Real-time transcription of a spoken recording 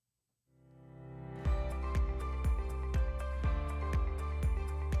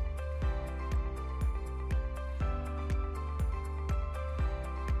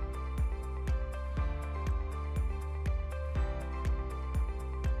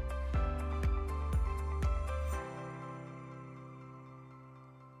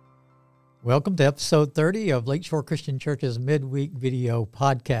Welcome to episode 30 of Lakeshore Christian Church's midweek video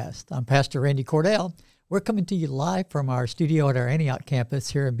podcast. I'm Pastor Randy Cordell. We're coming to you live from our studio at our Antioch campus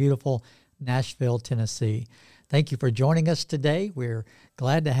here in beautiful Nashville, Tennessee. Thank you for joining us today. We're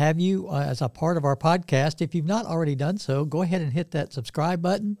glad to have you as a part of our podcast. If you've not already done so, go ahead and hit that subscribe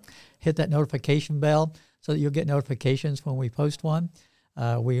button, hit that notification bell so that you'll get notifications when we post one.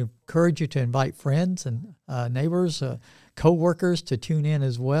 We encourage you to invite friends and neighbors, co-workers to tune in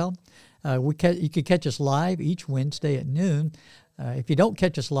as well. You can catch us live each Wednesday at noon. If you don't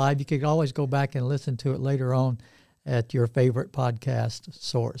catch us live, you can always go back and listen to it later on at your favorite podcast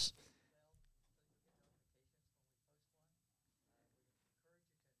source.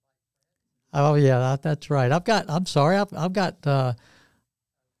 Oh yeah, that's right.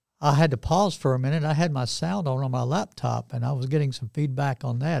 I had to pause for a minute. I had my sound on my laptop, and I was getting some feedback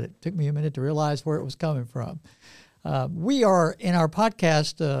on that. It took me a minute to realize where it was coming from. We are in our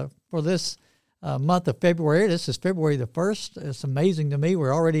podcast for this month of February. This is February the 1st. It's amazing to me.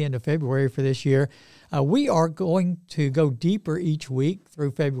 We're already into February for this year. We are going to go deeper each week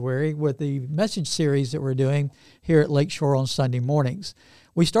through February with the message series that we're doing here at Lakeshore on Sunday mornings.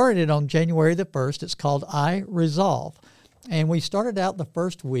 We started it on January the 1st. It's called I Resolve. And we started out the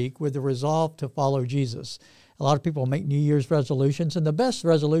first week with the resolve to follow Jesus. A lot of people make New Year's resolutions, and the best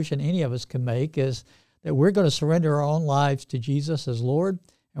resolution any of us can make is that we're going to surrender our own lives to Jesus as Lord,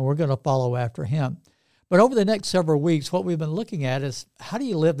 and we're going to follow after him. But over the next several weeks, what we've been looking at is how do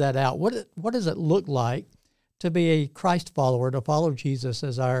you live that out? What does it look like to be a Christ follower, to follow Jesus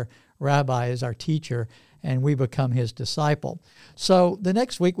as our rabbi, as our teacher, and we become his disciple? So the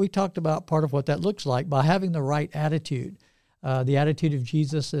next week, we talked about part of what that looks like by having the right attitude. The attitude of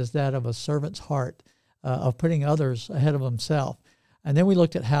Jesus is that of a servant's heart, of putting others ahead of himself. And then we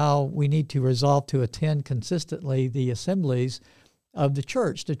looked at how we need to resolve to attend consistently the assemblies of the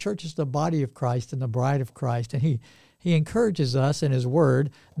church. The church is the body of Christ and the bride of Christ. And he encourages us in his word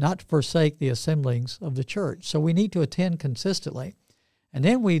not to forsake the assemblings of the church. So we need to attend consistently. And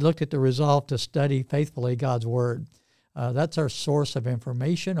then we looked at the resolve to study faithfully God's word. That's our source of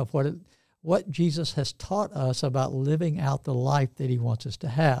information of what Jesus has taught us about living out the life that he wants us to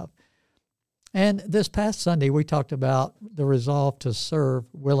have. And this past Sunday, we talked about the resolve to serve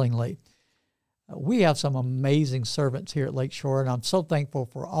willingly. We have some amazing servants here at Lakeshore, and I'm so thankful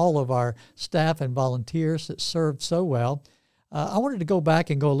for all of our staff and volunteers that served so well. I wanted to go back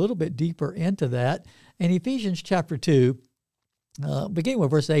and go a little bit deeper into that. In Ephesians chapter 2, beginning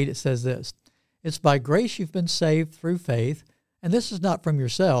with verse 8, it says this: "It's by grace you've been saved through faith, and this is not from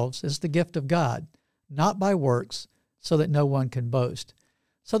yourselves, it's the gift of God, not by works, so that no one can boast."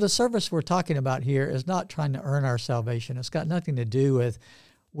 So the service we're talking about here is not trying to earn our salvation. It's got nothing to do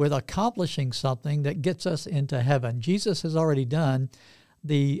with accomplishing something that gets us into heaven. Jesus has already done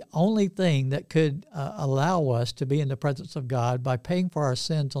the only thing that could allow us to be in the presence of God by paying for our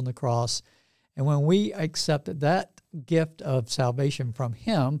sins on the cross. And when we accept that gift of salvation from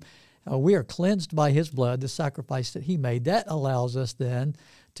him, we are cleansed by his blood, the sacrifice that he made. That allows us then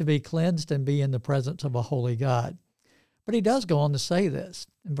to be cleansed and be in the presence of a holy God. But he does go on to say this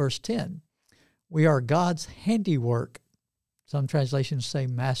in verse 10. We are God's handiwork. Some translations say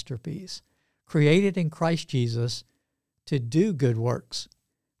masterpiece, created in Christ Jesus to do good works,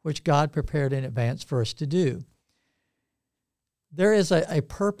 which God prepared in advance for us to do. There is a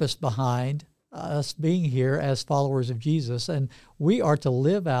purpose behind us being here as followers of Jesus, and we are to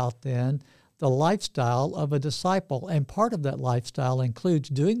live out then the lifestyle of a disciple, and part of that lifestyle includes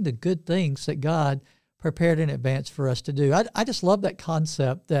doing the good things that God prepared in advance for us to do. I just love that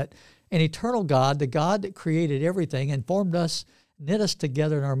concept that an eternal God, the God that created everything and formed us, knit us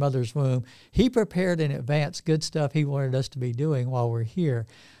together in our mother's womb, he prepared in advance good stuff he wanted us to be doing while we're here.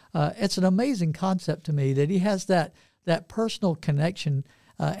 It's an amazing concept to me that he has that personal connection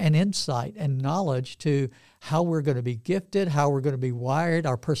and insight and knowledge to how we're going to be gifted, how we're going to be wired,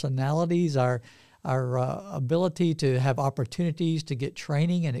 our personalities, our ability to have opportunities to get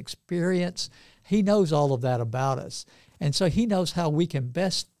training and experience. He knows all of that about us. And so he knows how we can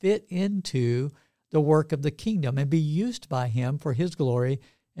best fit into the work of the kingdom and be used by him for his glory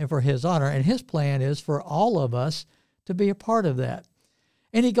and for his honor. And his plan is for all of us to be a part of that.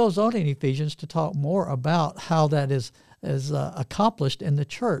 And he goes on in Ephesians to talk more about how that is accomplished in the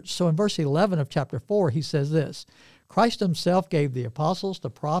church. So in verse 11 of chapter 4, he says this: Christ himself gave the apostles,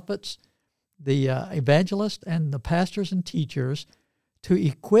 the prophets, the evangelists, and the pastors and teachers to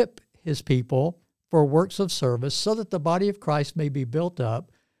equip his people for works of service so that the body of Christ may be built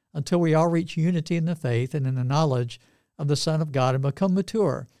up until we all reach unity in the faith and in the knowledge of the Son of God and become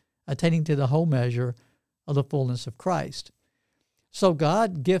mature, attaining to the whole measure of the fullness of Christ. So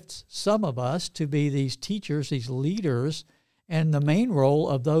God gifts some of us to be these teachers, these leaders, and the main role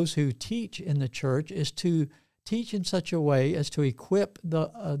of those who teach in the church is to teach in such a way as to equip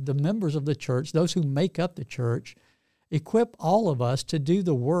the members of the church, those who make up the church, equip all of us to do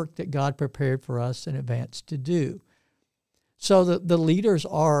the work that God prepared for us in advance to do. So the leaders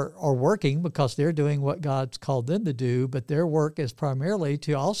are working because they're doing what God's called them to do, but their work is primarily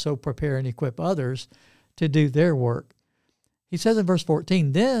to also prepare and equip others to do their work. He says in verse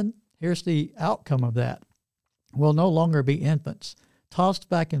 14, then here's the outcome of that. We'll no longer be infants, tossed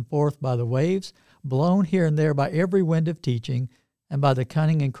back and forth by the waves, blown here and there by every wind of teaching, and by the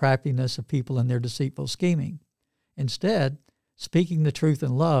cunning and craftiness of people in their deceitful scheming. Instead, speaking the truth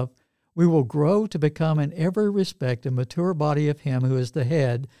in love, we will grow to become in every respect a mature body of Him who is the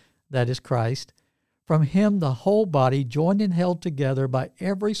head, that is Christ. From Him the whole body, joined and held together by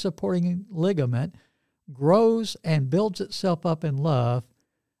every supporting ligament, grows and builds itself up in love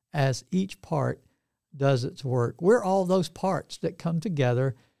as each part does its work. We're all those parts that come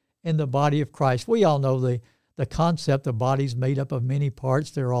together in the body of Christ. We all know the concept of bodies made up of many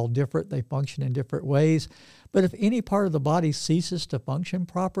parts. They're all different. They function in different ways. But if any part of the body ceases to function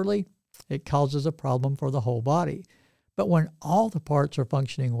properly, it causes a problem for the whole body. But when all the parts are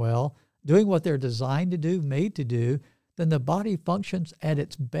functioning well, doing what they're designed to do, made to do, then the body functions at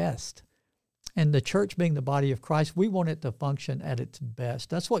its best. And the church being the body of Christ, we want it to function at its best.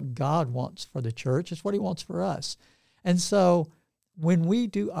 That's what God wants for the church. It's what He wants for us. And so when we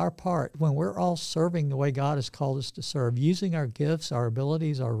do our part, when we're all serving the way God has called us to serve, using our gifts, our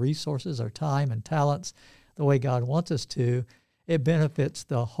abilities, our resources, our time and talents the way God wants us to, it benefits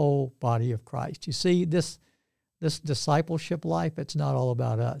the whole body of Christ. You see, this discipleship life, it's not all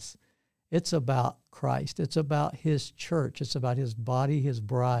about us. It's about Christ. It's about His church. It's about His body, His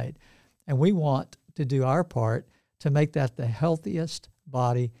bride. And we want to do our part to make that the healthiest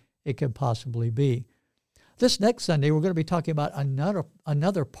body it could possibly be. This next Sunday, we're going to be talking about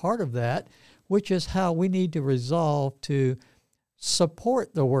another part of that, which is how we need to resolve to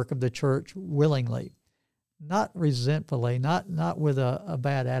support the work of the church willingly, not resentfully, not with a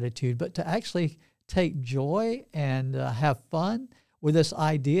bad attitude, but to actually take joy and have fun with this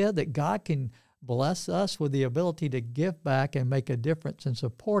idea that God can bless us with the ability to give back and make a difference in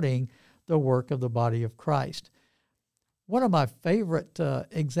supporting the work of the body of Christ. One of my favorite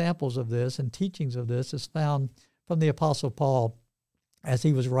examples of this and teachings of this is found from the Apostle Paul as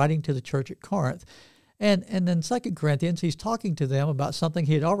he was writing to the church at Corinth. And in 2 Corinthians, he's talking to them about something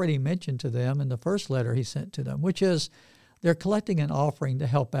he had already mentioned to them in the first letter he sent to them, which is they're collecting an offering to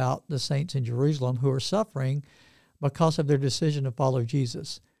help out the saints in Jerusalem who are suffering because of their decision to follow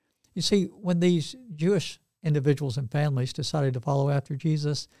Jesus. You see, when these Jewish individuals and families decided to follow after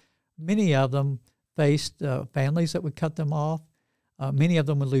Jesus, many of them faced families that would cut them off. Many of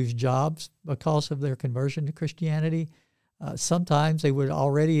them would lose jobs because of their conversion to Christianity. Sometimes they would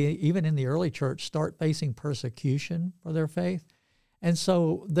already, even in the early church, start facing persecution for their faith. And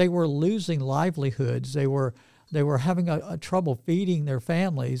so they were losing livelihoods. They were having a trouble feeding their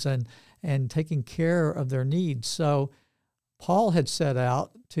families and taking care of their needs. So Paul had set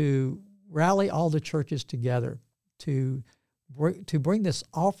out to rally all the churches together to bring this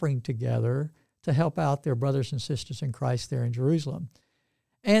offering together to help out their brothers and sisters in Christ there in Jerusalem.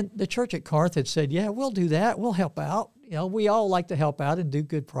 And the church at Corinth had said, yeah, we'll do that. We'll help out. You know, we all like to help out and do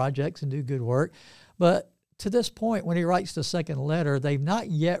good projects and do good work. But to this point, when he writes the second letter, they've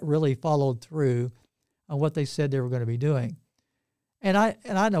not yet really followed through on what they said they were going to be doing. And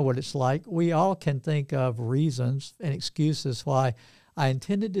I know what it's like. We all can think of reasons and excuses why I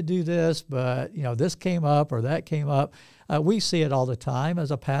intended to do this, but this came up or that came up. We see it all the time.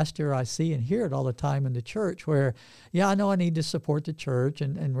 As a pastor, I see and hear it all the time in the church where, I know I need to support the church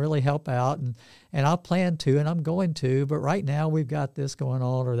and really help out, and I plan to, and I'm going to, but right now we've got this going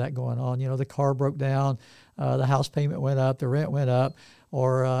on or that going on. The car broke down, the house payment went up, the rent went up,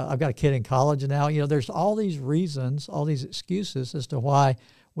 or I've got a kid in college now. There's all these reasons, all these excuses as to why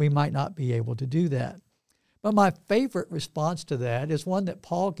we might not be able to do that. But my favorite response to that is one that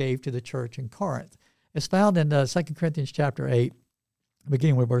Paul gave to the church in Corinth. It's found in 2 Corinthians chapter 8,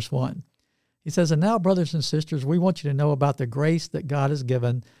 beginning with verse 1. He says, "And now, brothers and sisters, we want you to know about the grace that God has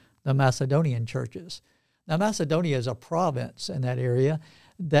given the Macedonian churches." Now, Macedonia is a province in that area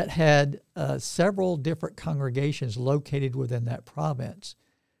that had several different congregations located within that province.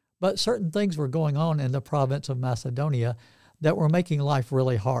 But certain things were going on in the province of Macedonia that were making life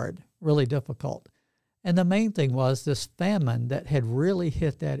really hard, really difficult. And the main thing was this famine that had really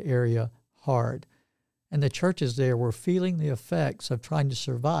hit that area hard. And the churches there were feeling the effects of trying to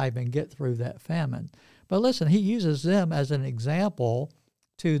survive and get through that famine. But listen, he uses them as an example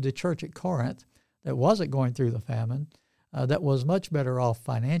to the church at Corinth that wasn't going through the famine, that was much better off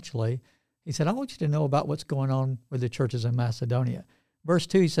financially. He said, I want you to know about what's going on with the churches in Macedonia. Verse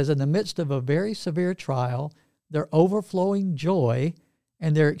 2, he says, in the midst of a very severe trial, their overflowing joy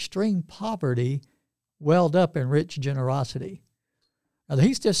and their extreme poverty welled up in rich generosity. Now,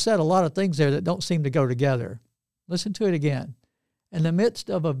 he's just said a lot of things there that don't seem to go together. Listen to it again. In the midst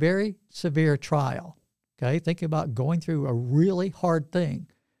of a very severe trial, okay, think about going through a really hard thing.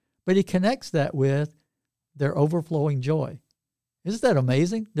 But he connects that with their overflowing joy. Isn't that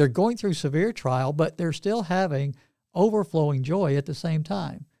amazing? They're going through severe trial, but they're still having overflowing joy at the same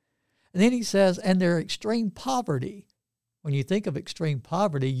time. And then he says, and their extreme poverty. When you think of extreme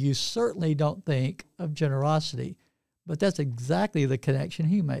poverty, you certainly don't think of generosity. But that's exactly the connection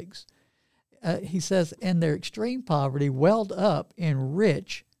he makes. He says, and their extreme poverty welled up in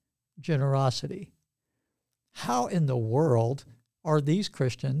rich generosity. How in the world are these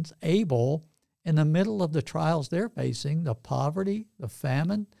Christians able, in the middle of the trials they're facing, the poverty, the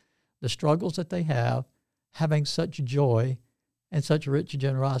famine, the struggles that they have, having such joy and such rich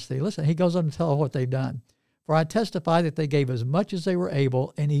generosity? Listen, he goes on to tell what they've done. For I testify that they gave as much as they were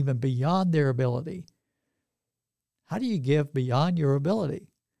able and even beyond their ability. How do you give beyond your ability?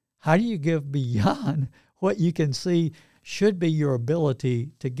 How do you give beyond what you can see should be your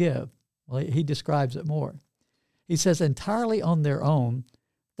ability to give? Well, he describes it more. He says, entirely on their own,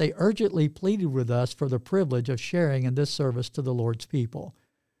 they urgently pleaded with us for the privilege of sharing in this service to the Lord's people.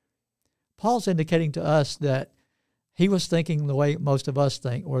 Paul's indicating to us that he was thinking the way most of us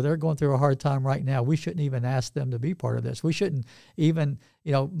think, or they're going through a hard time right now. We shouldn't even ask them to be part of this. We shouldn't even,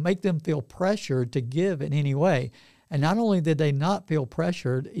 make them feel pressured to give in any way. And not only did they not feel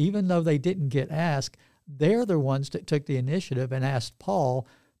pressured, even though they didn't get asked, they're the ones that took the initiative and asked Paul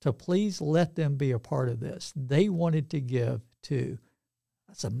to please let them be a part of this. They wanted to give too.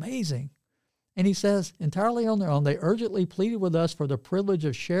 That's amazing. And he says, entirely on their own, they urgently pleaded with us for the privilege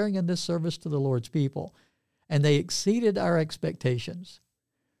of sharing in this service to the Lord's people. And they exceeded our expectations.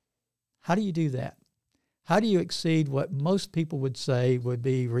 How do you do that? How do you exceed what most people would say would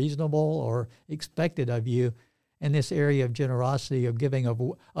be reasonable or expected of you in this area of generosity, of giving,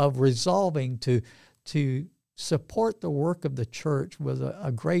 of resolving to support the work of the church with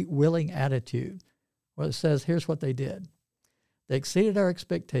a great willing attitude? Well, it says, here's what they did. They exceeded our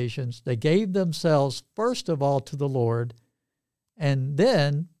expectations. They gave themselves, first of all, to the Lord, and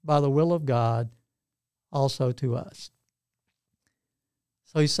then, by the will of God, also to us.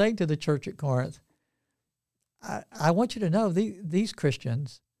 So he's saying to the church at Corinth, I want you to know these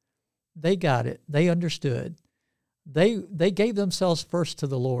Christians, they got it. They understood. They gave themselves first to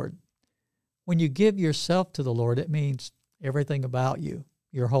the Lord. When you give yourself to the Lord, it means everything about you,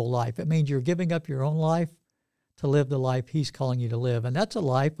 your whole life. It means you're giving up your own life to live the life he's calling you to live. And that's a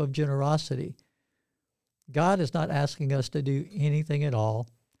life of generosity. God is not asking us to do anything at all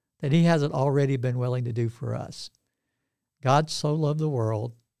that he hasn't already been willing to do for us. God so loved the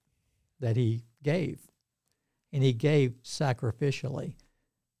world that he gave, and he gave sacrificially.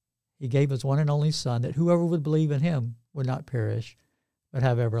 He gave his one and only Son, that whoever would believe in him would not perish, but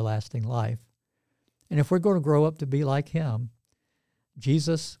have everlasting life. And if we're going to grow up to be like him,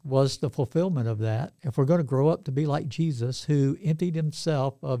 Jesus was the fulfillment of that. If we're going to grow up to be like Jesus, who emptied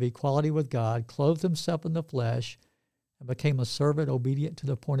himself of equality with God, clothed himself in the flesh, and became a servant obedient to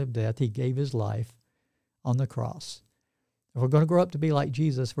the point of death, he gave his life on the cross. If we're going to grow up to be like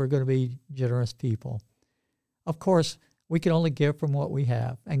Jesus, we're going to be generous people. Of course, we can only give from what we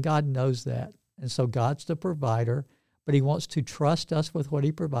have, and God knows that. And so God's the provider, but he wants to trust us with what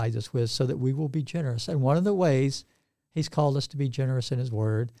he provides us with so that we will be generous. And one of the ways he's called us to be generous in his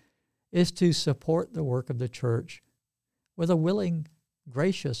word is to support the work of the church with a willing,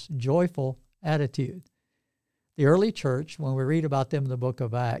 gracious, joyful attitude. The early church, when we read about them in the book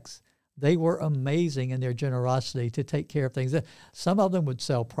of Acts, they were amazing in their generosity to take care of things. Some of them would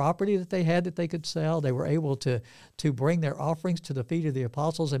sell property that they had that they could sell. They were able to bring their offerings to the feet of the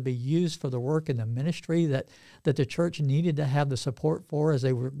apostles and be used for the work and the ministry that the church needed to have the support for as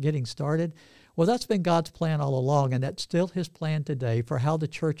they were getting started. Well, that's been God's plan all along, and that's still his plan today for how the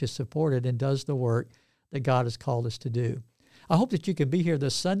church is supported and does the work that God has called us to do. I hope that you can be here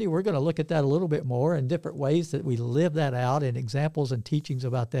this Sunday. We're going to look at that a little bit more in different ways that we live that out and examples and teachings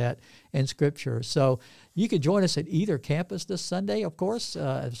about that in Scripture. So you can join us at either campus this Sunday, of course.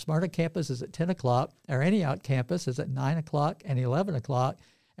 Smyrna campus is at 10 o'clock. Our Antioch campus is at 9 o'clock and 11 o'clock.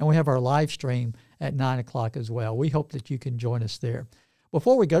 And we have our live stream at 9 o'clock as well. We hope that you can join us there.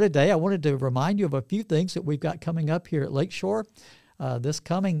 Before we go today, I wanted to remind you of a few things that we've got coming up here at Lakeshore. This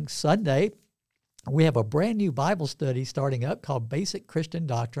coming Sunday, we have a brand new Bible study starting up called Basic Christian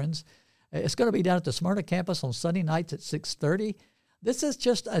Doctrines. It's going to be down at the Smyrna campus on Sunday nights at 6:30. This is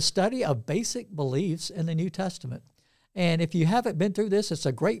just a study of basic beliefs in the New Testament. And if you haven't been through this, it's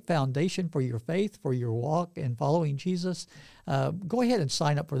a great foundation for your faith, for your walk in following Jesus. Go ahead and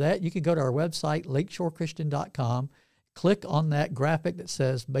sign up for that. You can go to our website, lakeshorechristian.com, click on that graphic that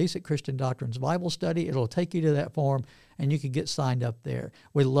says Basic Christian Doctrines Bible Study. It'll take you to that form, and you can get signed up there.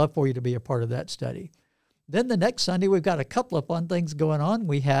 We'd love for you to be a part of that study. Then the next Sunday, we've got a couple of fun things going on.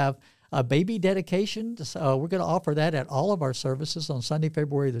 We have a baby dedication. So we're going to offer that at all of our services on Sunday,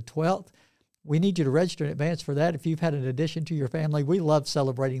 February the 12th. We need you to register in advance for that if you've had an addition to your family. We love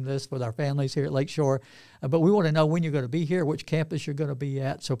celebrating this with our families here at Lakeshore, but we want to know when you're going to be here, which campus you're going to be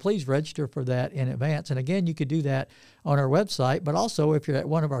at. So please register for that in advance. And again, you could do that on our website, but also if you're at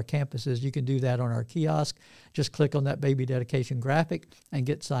one of our campuses, you can do that on our kiosk. Just click on that baby dedication graphic and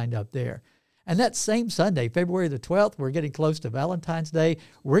get signed up there. And that same Sunday, February the 12th, we're getting close to Valentine's Day.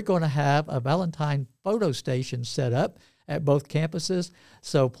 We're going to have a Valentine photo station set up at both campuses.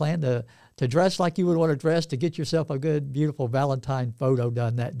 So plan to dress like you would want to dress to get yourself a good, beautiful Valentine photo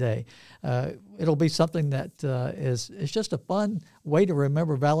done that day. It'll be something that is just a fun way to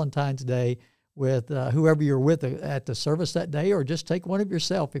remember Valentine's Day with whoever you're with at the service that day, or just take one of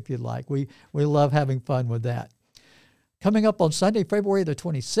yourself if you'd like. We love having fun with that. Coming up on Sunday, February the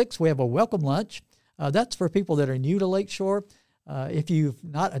 26th, we have a welcome lunch. That's for people that are new to Lakeshore. If you've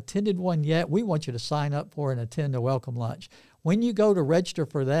not attended one yet, we want you to sign up for and attend a welcome lunch. When you go to register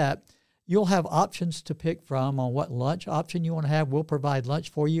for that, you'll have options to pick from on what lunch option you want to have. We'll provide lunch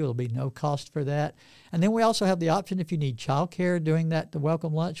for you. It'll be no cost for that. And then we also have the option if you need childcare during the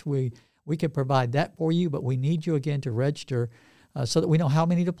welcome lunch, we can provide that for you, but we need you again to register so that we know how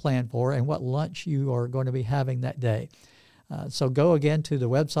many to plan for and what lunch you are going to be having that day. So go again to the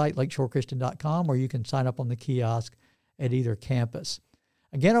website, lakeshorechristian.com, or you can sign up on the kiosk at either campus.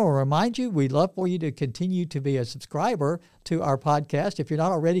 Again, I will remind you, we'd love for you to continue to be a subscriber to our podcast. If you're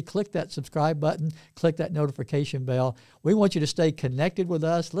not already, click that subscribe button, click that notification bell. We want you to stay connected with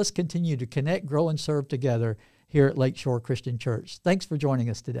us. Let's continue to connect, grow, and serve together here at Lakeshore Christian Church. Thanks for joining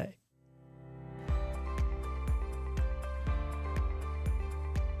us today.